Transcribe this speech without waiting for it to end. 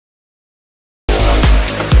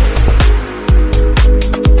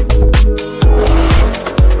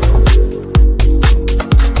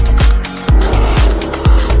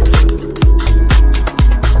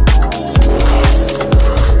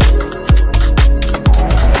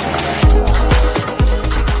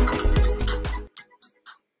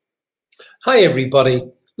Hi, everybody.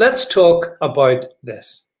 Let's talk about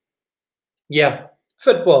this. Yeah,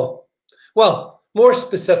 football. Well, more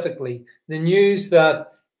specifically, the news that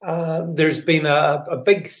there's been a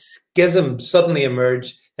big schism suddenly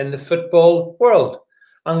emerged in the football world.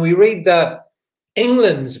 And we read that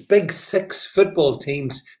England's big six football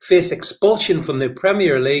teams face expulsion from the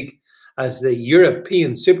Premier League as the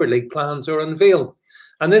European Super League plans are unveiled.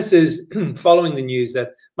 And this is following the news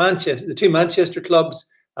that the two Manchester clubs,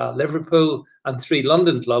 Liverpool, and three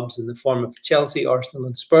London clubs in the form of Chelsea, Arsenal,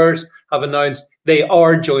 and Spurs have announced they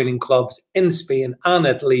are joining clubs in Spain and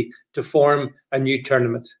Italy to form a new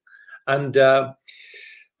tournament. And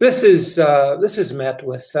this is met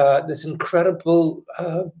with this incredible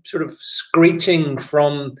sort of screeching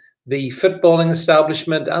from the footballing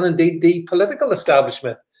establishment and indeed the political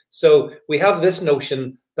establishment. So we have this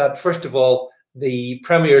notion that, first of all, the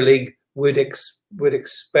Premier League would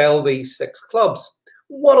expel these six clubs.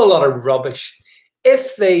 What a lot of rubbish.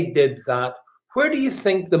 If they did that, where do you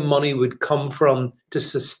think the money would come from to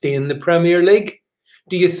sustain the Premier League?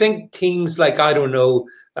 Do you think teams like, I don't know,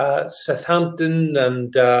 Southampton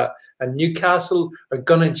and Newcastle are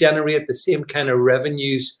going to generate the same kind of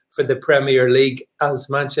revenues for the Premier League as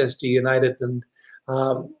Manchester United and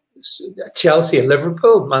Chelsea and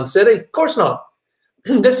Liverpool, Man City? Of course not.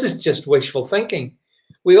 This is just wishful thinking.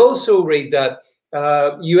 We also read that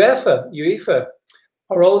UEFA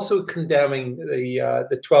are also condemning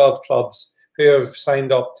the 12 clubs who have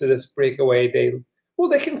signed up to this breakaway deal. Well,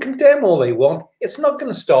 they can condemn all they want. It's not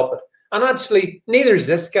going to stop it. And actually, neither is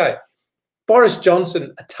this guy. Boris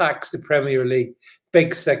Johnson attacks the Premier League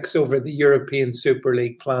Big Six over the European Super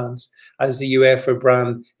League plans as the UEFA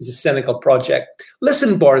brand is a cynical project.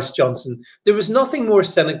 Listen, Boris Johnson, there was nothing more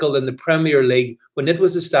cynical than the Premier League when it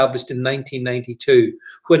was established in 1992,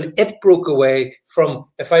 when it broke away from,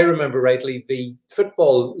 if I remember rightly, the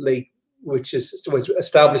Football League, which was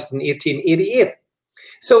established in 1888.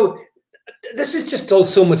 So this is just all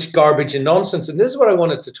so much garbage and nonsense. And this is what I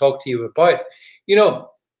wanted to talk to you about. You know,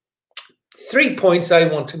 3 points I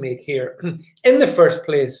want to make here. In the first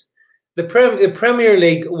place, the Premier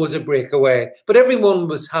League was a breakaway, but everyone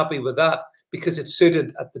was happy with that because it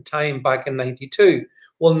suited at the time back in 92.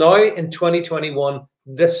 Well, now in 2021,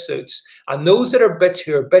 this suits. And those that are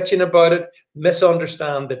who are bitching about it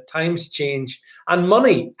misunderstand that times change and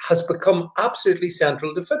money has become absolutely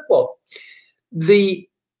central to football. The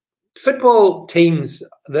football teams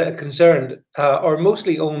that are concerned are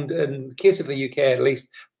mostly owned, in the case of the UK at least,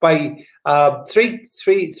 by three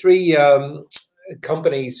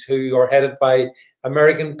companies who are headed by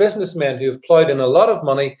American businessmen who have plowed in a lot of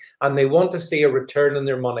money and they want to see a return on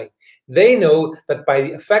their money. They know that by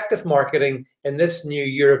effective marketing in this new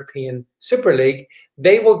European Super League,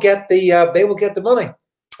 they will get the money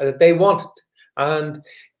that they want. And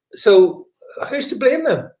so who's to blame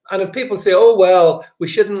them? And if people say, oh, well, we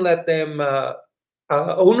shouldn't let them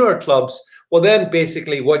own our clubs, well, then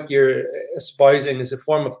basically what you're espousing is a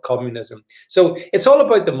form of communism. So it's all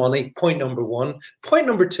about the money, point number one. Point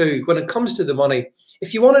number two, when it comes to the money,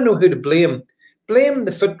 if you want to know who to blame, blame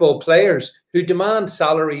the football players who demand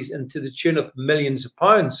salaries into the tune of millions of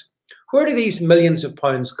pounds. Where do these millions of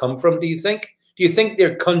pounds come from, do you think? Do you think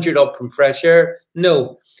they're conjured up from fresh air?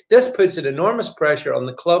 No. This puts an enormous pressure on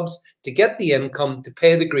the clubs to get the income to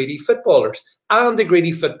pay the greedy footballers and the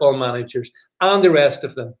greedy football managers and the rest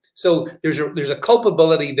of them. So there's a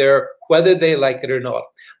culpability there, whether they like it or not.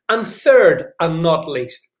 And third, and not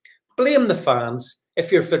least, blame the fans.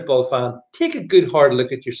 If you're a football fan, take a good hard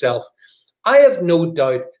look at yourself. I have no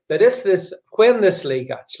doubt that when this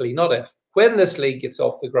league gets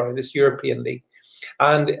off the ground, this European league,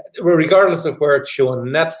 and regardless of where it's shown,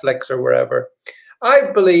 Netflix or wherever,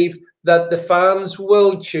 I believe that the fans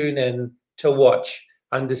will tune in to watch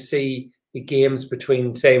and to see the games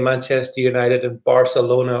between, say, Manchester United and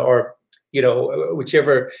Barcelona, or, you know,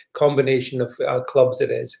 whichever combination of clubs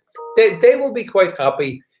it is. They will be quite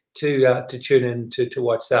happy to tune in to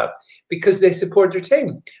watch that because they support their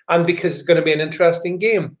team and because it's going to be an interesting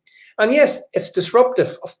game. And yes, it's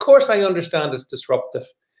disruptive. Of course, I understand it's disruptive.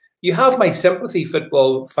 You have my sympathy,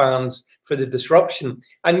 football fans, for the disruption.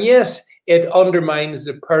 And yes, it undermines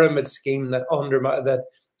the pyramid scheme that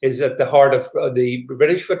is at the heart of the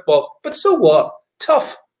British football. But so what?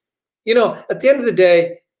 Tough. You know, at the end of the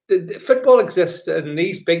day, the football exists and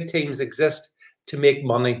these big teams exist to make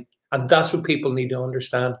money. And that's what people need to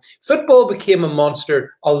understand. Football became a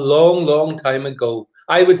monster a long, long time ago.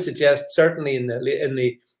 I would suggest certainly in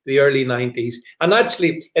the early 90s. And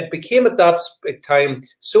actually, it became at that time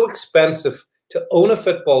so expensive to own a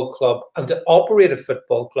football club and to operate a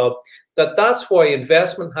football club that's why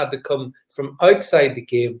investment had to come from outside the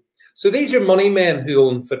game. So these are money men who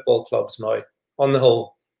own football clubs now, on the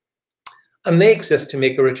whole. And they exist to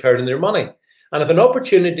make a return on their money. And if an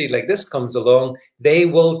opportunity like this comes along, they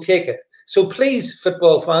will take it. So please,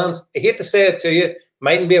 football fans, I hate to say it to you,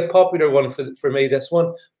 mightn't be a popular one for me, this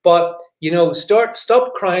one, but, you know,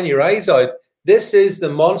 stop crying your eyes out. This is the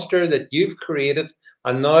monster that you've created,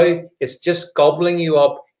 and now it's just gobbling you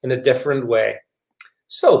up in a different way.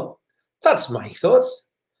 So that's my thoughts.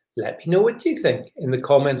 Let me know what you think in the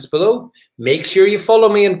comments below. Make sure you follow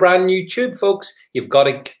me on brand YouTube, folks. You've got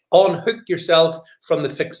to unhook yourself from the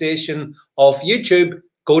fixation of YouTube.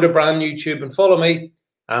 Go to brand YouTube and follow me,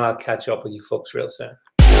 and I'll catch up with you folks real soon.